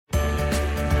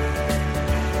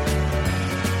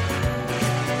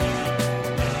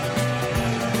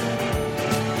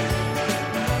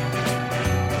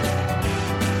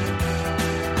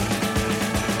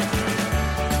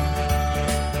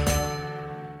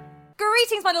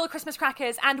Greetings, my little Christmas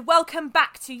crackers, and welcome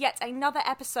back to yet another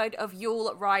episode of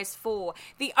You'll Rise For,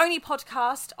 the only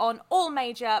podcast on all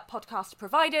major podcast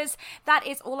providers that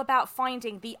is all about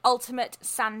finding the ultimate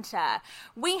Santa.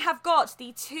 We have got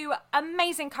the two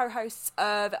amazing co-hosts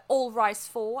of All Rise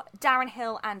For, Darren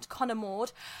Hill and Connor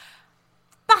Maud,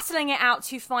 battling it out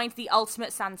to find the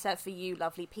ultimate Santa for you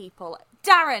lovely people.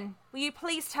 Darren, will you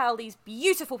please tell these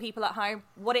beautiful people at home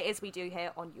what it is we do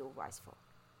here on You'll Rise For?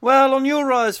 Well, on You'll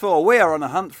Rise For, we are on a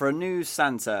hunt for a new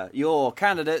Santa. Your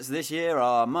candidates this year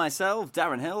are myself,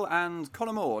 Darren Hill, and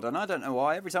Connor Maud. And I don't know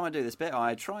why, every time I do this bit,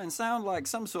 I try and sound like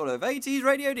some sort of 80s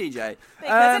radio DJ.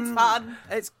 Because it's fun.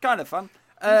 It's kind of fun.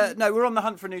 No, we're on the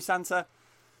hunt for a new Santa.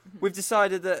 We've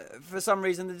decided that for some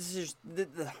reason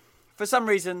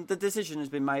the decision has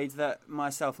been made that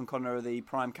myself and Connor are the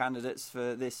prime candidates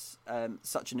for this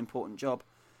such an important job.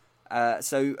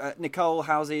 So Nicole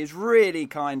Housey is really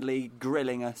kindly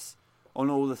grilling us on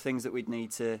all the things that we'd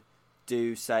need to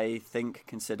do, say, think,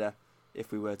 consider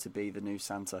if we were to be the new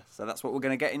Santa. So that's what we're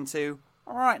going to get into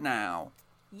right now.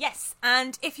 Yes,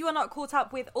 and if you are not caught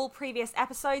up with all previous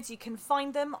episodes, you can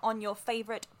find them on your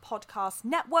favourite podcast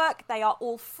network. They are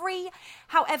all free.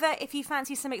 However, if you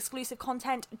fancy some exclusive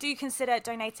content, do consider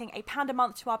donating £1 a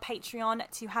month to our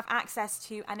Patreon to have access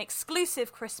to an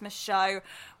exclusive Christmas show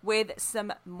with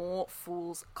some more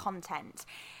Fools content.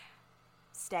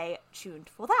 Stay tuned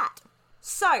for that.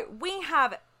 So, we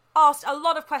have asked a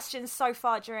lot of questions so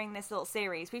far during this little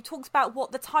series. We've talked about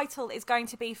what the title is going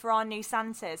to be for our new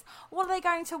Santas. What are they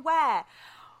going to wear?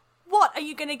 What are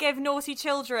you going to give naughty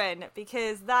children?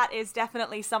 Because that is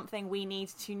definitely something we need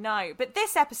to know. But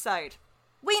this episode,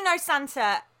 we know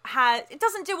Santa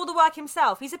doesn't do all the work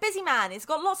himself. He's a busy man. He's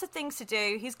got lots of things to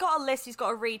do. He's got a list he's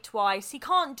got to read twice. He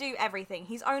can't do everything.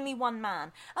 He's only one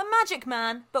man. A magic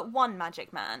man, but one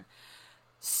magic man.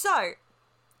 So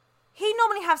he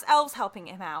normally has elves helping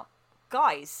him out.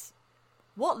 Guys,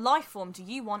 what life form do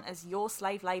you want as your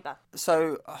slave labour?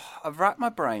 So, I've racked my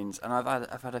brains and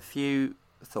I've had a few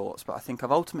thoughts, but I think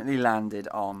I've ultimately landed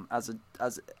on I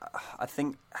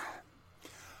think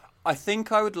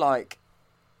I would like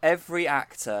every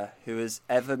actor who has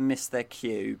ever missed their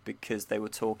cue because they were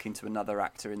talking to another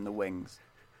actor in the wings.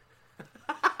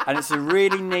 And it's a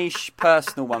really niche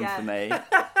personal one for me.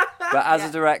 But as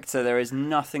a director, there is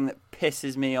nothing that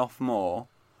pisses me off more.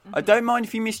 Mm-hmm. I don't mind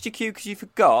if you missed your cue because you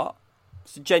forgot.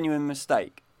 It's a genuine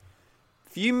mistake.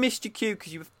 If you missed your cue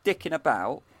because you were dicking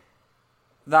about,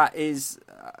 that is...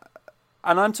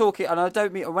 and I'm talking... And I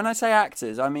don't mean... When I say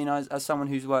actors, I mean as someone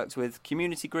who's worked with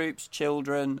community groups,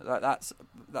 children. That's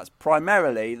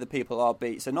primarily the people I'll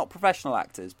be... So not professional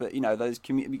actors, but, those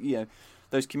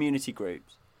community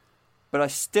groups. But I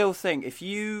still think if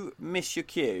you miss your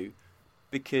cue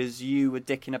because you were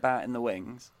dicking about in the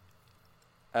wings,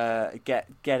 get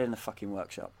in the fucking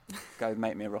workshop. Go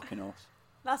make me a rocking horse.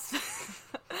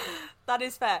 That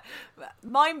is fair.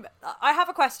 I have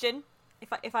a question,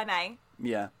 if I may.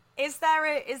 Yeah. Is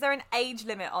there an age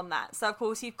limit on that? So of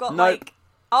course you've got Nope.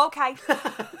 Okay.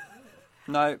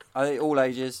 No, I think all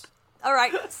ages. All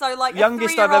right, so like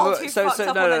youngest a 3-year-old I've ever who fucked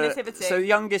up on their nativity. So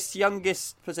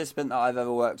youngest participant that I've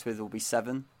ever worked with will be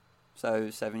 7. So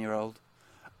 7-year-old.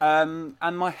 And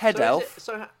my head elf.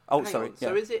 Sorry. Yeah.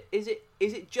 So is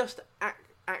it just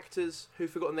actors who've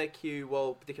forgotten their cue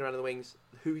while dicking around in the wings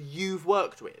who you've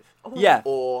worked with? Oh. Yeah.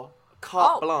 Or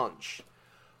carte blanche?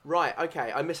 Right.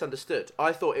 Okay. I misunderstood.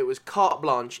 I thought it was carte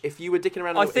blanche if you were dicking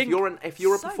around. If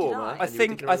you're a performer. I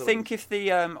think if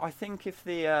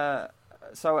the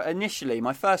so initially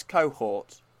my first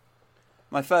cohort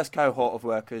of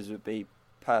workers would be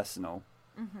personal,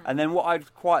 and then what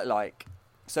I'd quite like.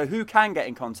 So who can get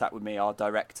in contact with me are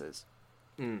directors,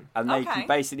 and they can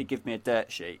basically give me a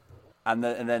dirt sheet, and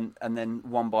then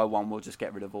one by one we'll just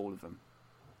get rid of all of them.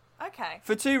 Okay.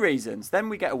 For 2 reasons. Then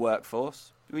we get a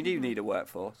workforce. We do need a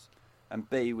workforce, and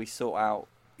B, we sort out.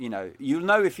 You'll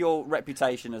know if your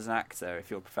reputation as an actor, if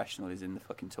you're a professional, is in the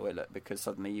fucking toilet because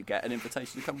suddenly you get an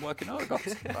invitation to come work in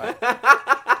Argos. Right?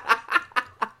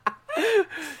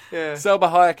 Yeah. Selma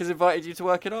Hayek has invited you to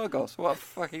work in Argos. What a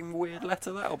fucking weird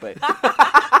letter that'll be.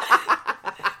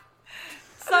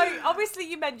 So obviously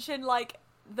you mentioned like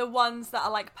the ones that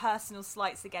are like personal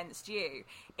slights against you.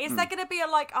 Is there going to be a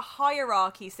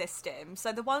hierarchy system?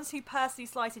 So the ones who personally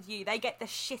slighted you, they get the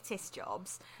shittest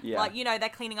jobs. Yeah. Like, they're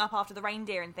cleaning up after the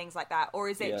reindeer and things like that. Or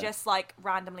is it just like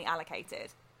randomly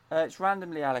allocated? It's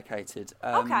randomly allocated.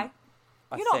 Okay.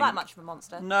 You're not that much of a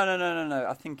monster. No.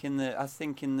 I think in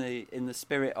the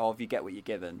spirit of you get what you're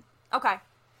given. Okay.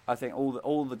 I think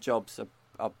all the jobs are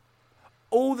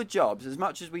all the jobs, as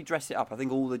much as we dress it up, I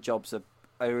think all the jobs are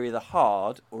either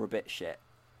hard or a bit shit.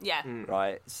 Yeah.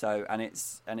 Right. So and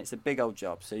it's a big old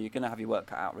job. So you're going to have your work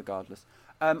cut out regardless.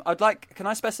 Can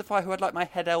I specify who I'd like my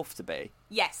head elf to be?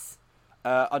 Yes.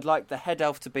 I'd like the head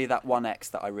elf to be that one ex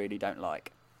that I really don't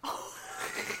like.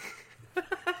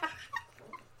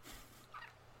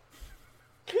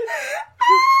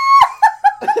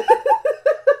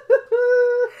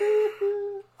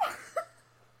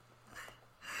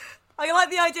 I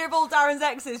like the idea of all Darren's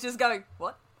exes just going,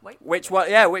 what? Wait. Which one?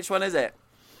 Yeah, which one is it?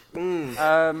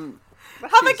 Have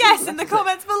a guess in the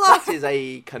comments below. That is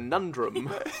a conundrum.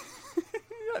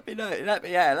 Let me know.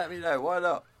 Why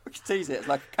not? We can tease it. It's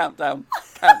like a countdown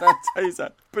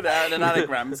teaser. Put it out in an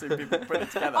anagram so people put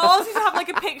it together. Oh, I was going to have like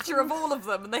a picture of all of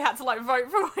them and they had to like vote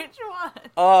for which one.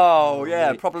 Oh,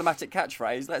 yeah. Problematic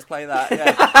catchphrase. Let's play that.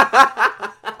 Yeah.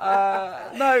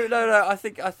 No. I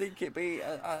think it'd be,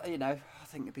 I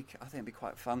think it'd be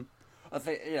quite fun. I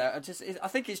think I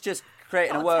think it's just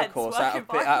creating a workhorse out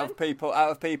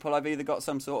of people I've either got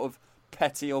some sort of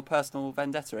petty or personal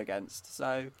vendetta against.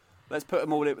 So let's put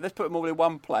them all in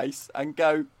one place and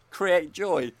go create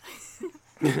joy.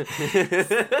 You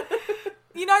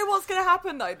know what's going to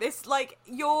happen though? This like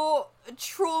your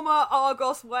trauma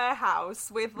Argos warehouse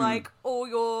with like all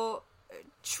your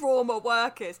trauma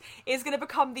workers is going to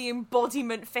become the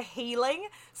embodiment for healing.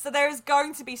 So there is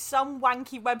going to be some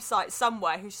wanky website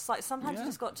somewhere who's just like, sometimes you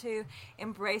just got to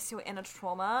embrace your inner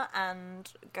trauma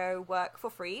and go work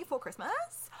for free for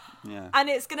Christmas. Yeah. And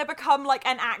it's going to become like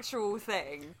an actual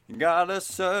thing. You gotta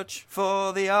search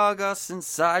for the Argos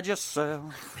inside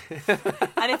yourself.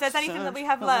 And if there's anything that we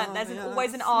have learned, there's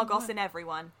always an Argos in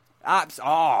everyone. That's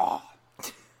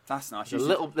nice. There's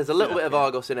a little bit of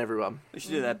Argos in everyone. They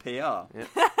should do their PR. Yeah.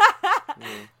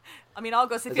 I mean,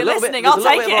 Argos, if you're listening, I'll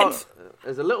take it.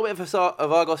 There's a little bit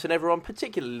of Argos in everyone,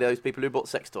 particularly those people who bought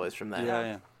sex toys from there.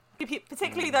 Yeah.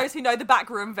 Particularly those who know the back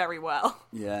room very well.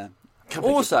 Yeah.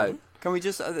 Also, can we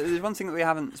just... there's one thing that we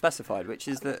haven't specified, which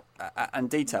is that... and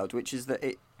detailed, which is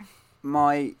that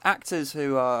my actors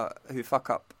who fuck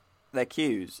up their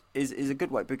cues is a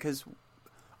good way, because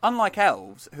unlike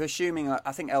elves, who assuming...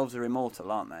 I think elves are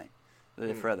immortal, aren't they? They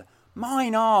live forever.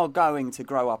 Mine are going to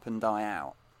grow up and die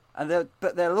out.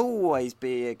 But there'll always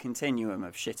be a continuum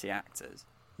of shitty actors,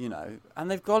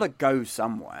 and they've got to go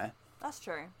somewhere. That's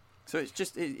true. So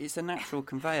it's a natural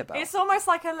conveyor belt. It's almost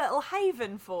like a little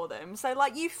haven for them. So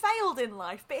like you failed in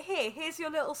life, but here's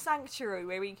your little sanctuary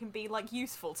where you can be like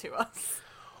useful to us.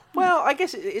 Well, I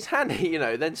guess it's handy,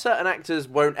 then certain actors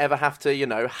won't ever have to,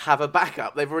 have a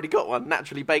backup. They've already got one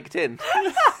naturally baked in.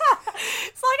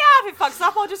 It's like, if it fucks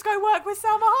up, I'll just go work with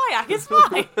Selma Hayek. It's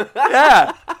fine.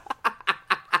 Yeah.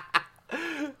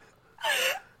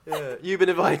 Yeah. You've been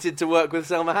invited to work with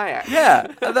Selma Hayek. Yeah.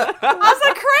 As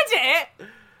a credit.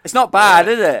 It's not bad,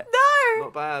 is it? No.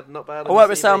 Not bad. I work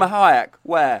with Selma Hayek.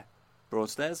 Where?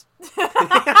 Broadstairs.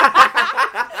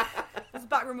 It's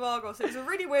backroom Argos. It was a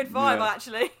really weird vibe,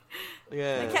 actually.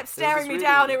 Yeah. They kept staring me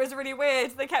down. It was really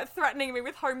weird. They kept threatening me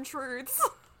with home truths.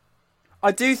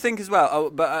 I do think as well,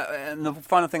 and the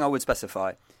final thing I would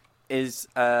specify is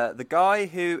the guy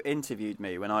who interviewed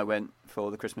me when I went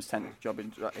for the Christmas tent job.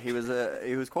 He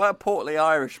was quite a portly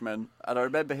Irishman, and I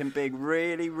remember him being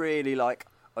really, really like,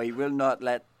 "I will not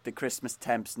let the Christmas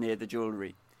temps near the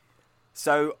jewellery."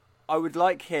 So I would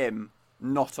like him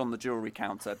not on the jewellery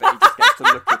counter, but he just gets to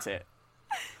look at it.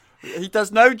 He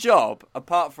does no job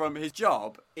apart from his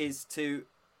job is to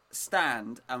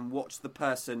stand and watch the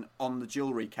person on the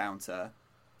jewellery counter,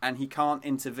 and he can't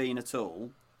intervene at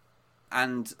all.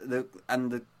 And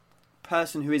the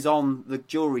person who is on the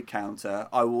jewellery counter,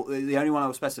 the only one I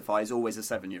will specify is always a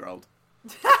 7-year-old.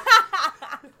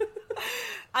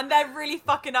 And they're really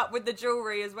fucking up with the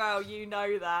jewellery as well. You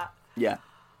know that. Yeah.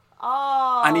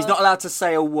 Oh. And he's not allowed to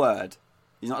say a word.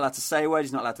 He's not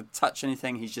allowed to touch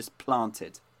anything. He's just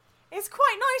planted. It's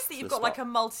quite nice that you've got like a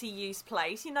multi-use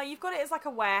place. You've got it as like a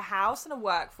warehouse and a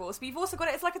workforce, but you've also got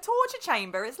it as like a torture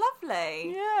chamber. It's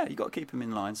lovely. Yeah, you've got to keep them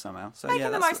in line somehow. So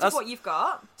Making the most of what you've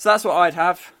got. So that's what I'd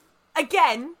have.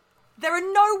 Again, there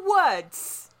are no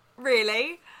words,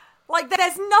 really. Like,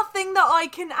 there's nothing that I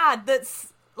can add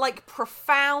that's like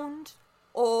profound,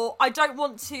 or I don't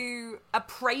want to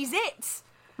appraise it.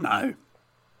 No.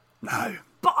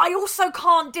 But I also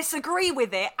can't disagree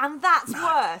with it, and that's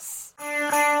worse.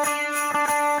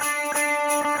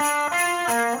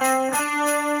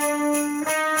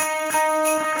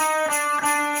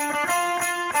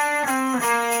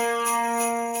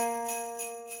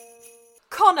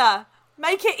 Connor,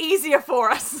 make it easier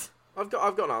for us. I've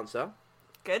got an answer.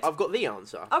 Good. I've got the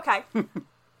answer. Okay. Is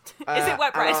it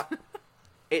wet bread?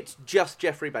 It's just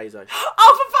Jeffrey Bezos.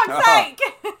 Oh, for fuck's sake!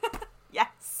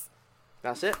 Yes.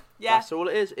 That's it. Yeah. That's all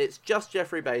it is. It's just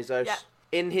Jeffrey Bezos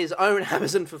in his own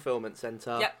Amazon fulfillment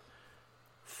center. Yep.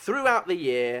 Throughout the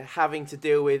year, having to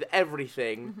deal with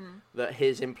everything that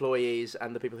his employees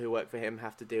and the people who work for him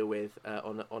have to deal with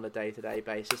on a day-to-day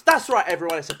basis. That's right,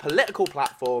 everyone. It's a political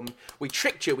platform. We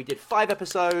tricked you. We did 5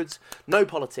 episodes. No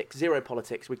politics. 0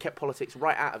 politics. We kept politics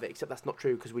right out of it, except that's not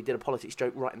true because we did a politics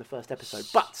joke right in the first episode.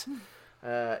 But,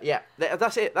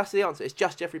 that's it. That's the answer. It's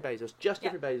just Jeffrey Bezos. Just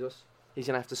Jeffrey Bezos. He's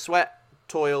going to have to sweat,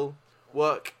 toil,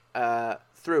 work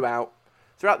throughout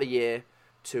the year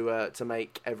to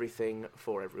make everything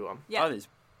for everyone. Yeah. That is a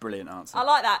brilliant answer. I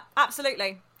like that.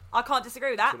 Absolutely. I can't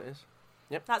disagree with that. That's what it is.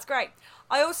 Yep. That's great.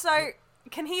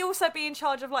 Can he also be in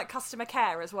charge of like customer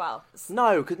care as well?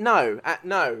 No,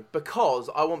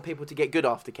 because I want people to get good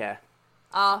aftercare.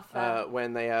 Fair.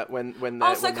 When they're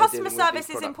so customer service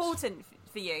is important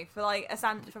for you from like a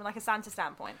Santa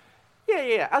standpoint.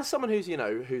 Yeah. As someone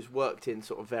who's worked in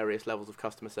sort of various levels of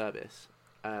customer service,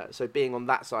 so being on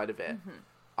that side of it.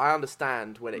 I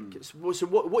understand when it gets... So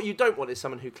what you don't want is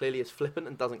someone who clearly is flippant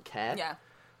and doesn't care. Yeah.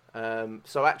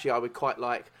 So actually I would quite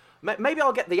like... Maybe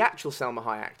I'll get the actual Selma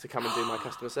Hayek to come and do my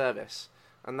customer service.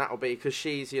 And that'll be... Because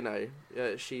she's,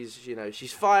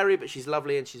 she's fiery, but she's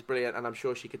lovely and she's brilliant, and I'm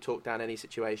sure she could talk down any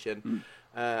situation.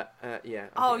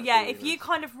 If you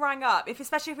kind of rang up,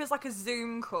 especially if it was like a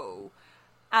Zoom call...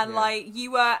 And,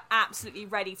 you were absolutely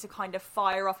ready to kind of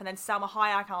fire off, and then Selma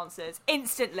Hayek answers,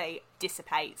 instantly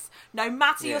dissipates. No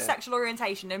matter your sexual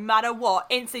orientation, no matter what,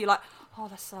 instantly you're like, oh,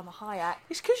 that's Selma Hayek.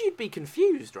 It's because you'd be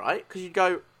confused, right? Because you'd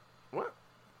go, what?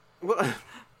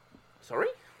 Sorry?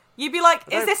 You'd be like,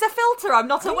 is this a filter I'm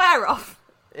not aware of?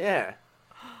 Yeah.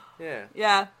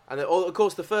 And of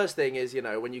course, the first thing is,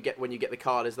 when you get the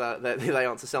card, is that they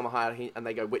answer Selma Hayek, and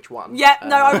they go, which one? Yeah,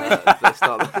 they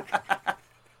start...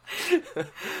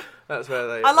 That's where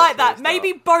they... I like that.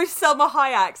 Maybe both Selma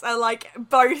Hayeks are like,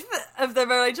 both of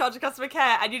them are in charge of customer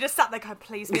care, and you just sat there going,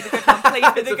 please be the good one, please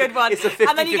be the good one.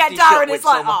 And then you get Darren, and it's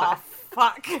like,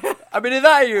 fuck. I mean, in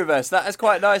that universe, that is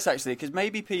quite nice, actually, because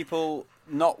maybe people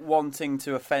not wanting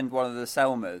to offend one of the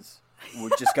Selmas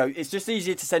would just go, it's just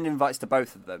easier to send invites to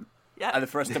both of them. Yeah. And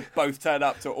for us to both turn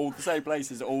up to all the same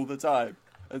places all the time.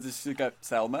 And just go,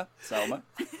 Selma.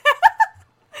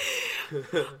 I kind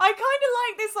of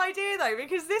like this idea though,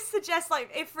 because this suggests,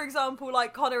 like, if for example,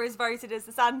 like, Connor is voted as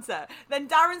the Santa, then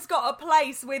Darren's got a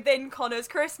place within Connor's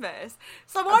Christmas.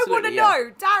 So I want to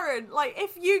know, Darren, like,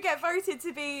 if you get voted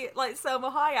to be like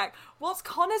Selma Hayek, what's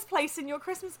Connor's place in your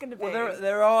Christmas going to be?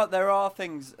 Well, there are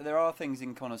things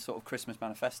in Connor's sort of Christmas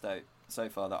manifesto so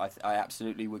far that I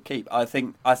absolutely would keep. I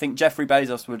think Jeffrey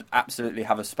Bezos would absolutely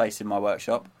have a space in my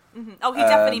workshop. Mm-hmm. Oh, he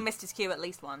definitely missed his cue at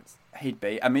least once. He'd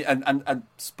be. I mean, and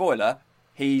spoiler,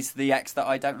 he's the ex that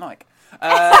I don't like.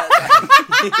 Yeah,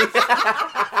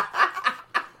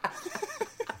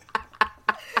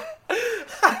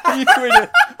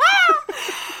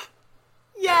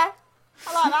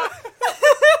 I like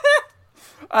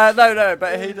that. No,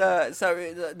 but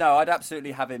I'd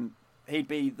absolutely have him. He'd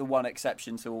be the one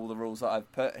exception to all the rules that I've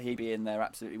put. He'd be in there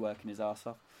absolutely working his arse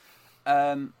off.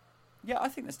 Yeah, I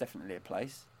think there's definitely a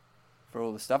place for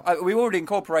all the stuff. We already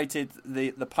incorporated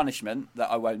the punishment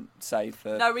that I won't say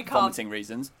for vomiting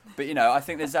reasons. But, I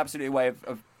think there's absolutely a way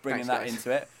of bringing that into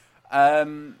it.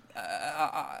 So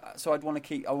I'd want to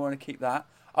keep that.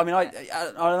 I mean,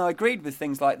 I agreed with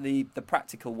things like the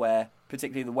practical wear,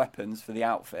 particularly the weapons for the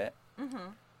outfit.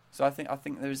 Mm-hmm. So I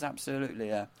think there is absolutely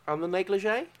a... And the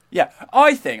negligee? Yeah,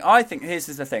 I think here's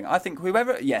the thing. I think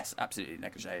whoever... Yes, absolutely,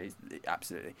 negligee,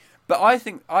 absolutely. But I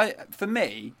think, for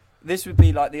me, this would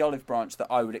be like the olive branch that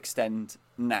I would extend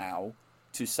now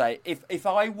to say, if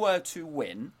I were to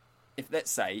win,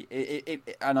 let's say,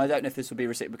 and I don't know if this will be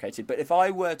reciprocated, but if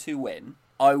I were to win,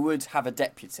 I would have a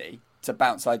deputy to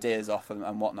bounce ideas off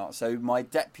and whatnot. So my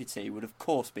deputy would, of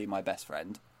course, be my best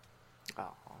friend.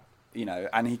 Oh.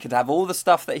 And he could have all the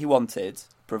stuff that he wanted,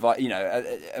 provide,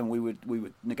 and we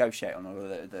would negotiate on all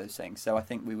of those things. So I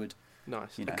think we would...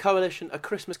 Nice. A coalition, a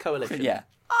Christmas coalition. Yeah.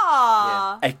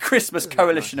 Ah. Yeah. A Christmas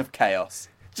coalition of chaos.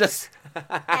 Just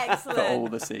excellent. For all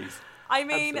the seas. I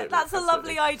mean, that's a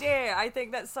lovely idea. I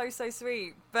think that's so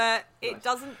sweet. But it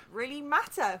doesn't really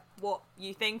matter what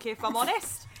you think, if I'm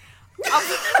honest.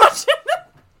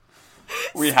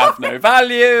 We have no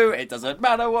value. It doesn't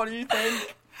matter what you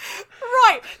think.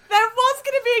 Right, there was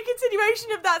going to be a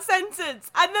continuation of that sentence,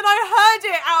 and then I heard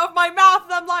it out of my mouth,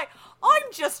 and I'm like, I'm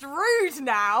just rude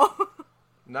now.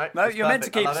 No, you're meant to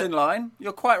keep us in line.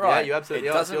 You're quite right. Yeah, you absolutely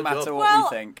It are. doesn't matter what we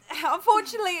think.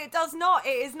 Unfortunately, it does not. It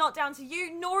is not down to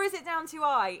you, nor is it down to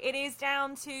I. It is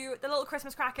down to the little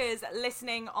Christmas crackers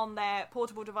listening on their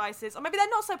portable devices, or maybe they're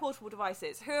not so portable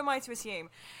devices. Who am I to assume?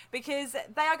 Because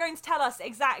they are going to tell us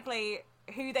exactly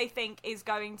who they think is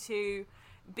going to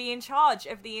be in charge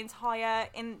of the entire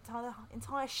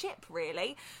ship,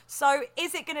 really. So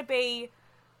is it going to be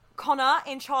Connor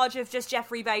in charge of just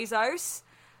Jeffrey Bezos?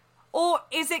 Or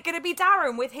is it going to be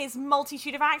Darren with his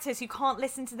multitude of actors who can't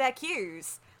listen to their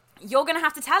cues? You're going to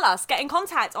have to tell us. Get in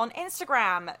contact on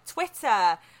Instagram,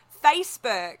 Twitter,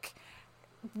 Facebook,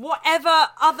 whatever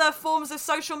other forms of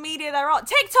social media there are.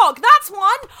 TikTok, that's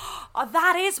one! Oh,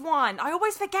 that is one. I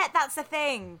always forget that's a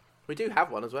thing. We do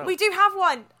have one as well. We do have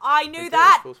one. I knew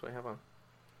that. Of course we have one.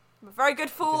 I'm a very good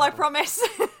fool, I promise.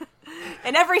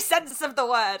 In every sense of the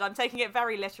word. I'm taking it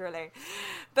very literally.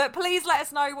 But please let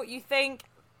us know what you think.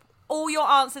 All your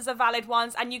answers are valid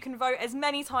ones, and you can vote as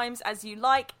many times as you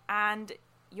like, and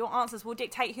your answers will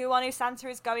dictate who our new Santa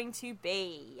is going to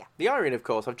be. The irony, of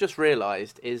course, I've just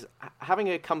realised, is having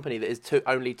a company that is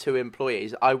only 2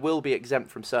 employees, I will be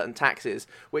exempt from certain taxes,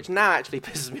 which now actually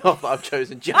pisses me off that I've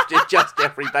chosen just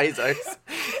Jeffrey Bezos.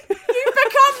 You've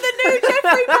become the new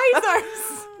Jeffrey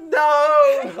Bezos!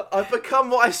 No! I've become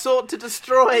what I sought to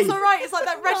destroy. It's alright, it's like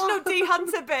that Reginald D.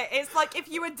 Hunter bit. It's like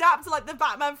if you adapt like the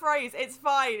Batman phrase, it's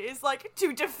fine. It's like,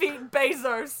 to defeat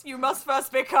Bezos, you must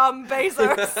first become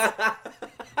Bezos.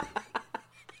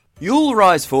 You'll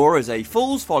Rise 4 is a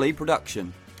Fool's Folly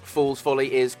production. Fool's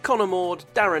Folly is Connor Maud,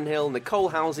 Darren Hill, Nicole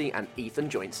Halsey and Ethan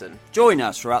Joinson. Join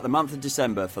us throughout the month of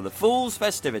December for the Fool's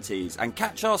festivities and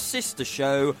catch our sister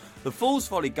show, The Fool's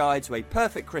Folly Guide to a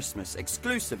Perfect Christmas,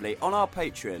 exclusively on our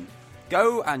Patreon.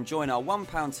 Go and join our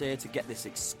 £1 tier to get this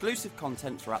exclusive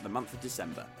content throughout the month of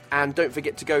December. And don't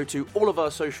forget to go to all of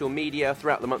our social media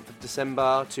throughout the month of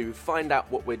December to find out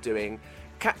what we're doing.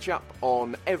 Catch up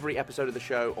on every episode of the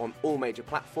show on all major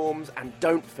platforms, and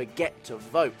don't forget to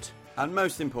vote. And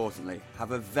most importantly,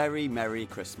 have a very Merry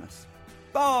Christmas.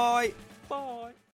 Bye! Bye!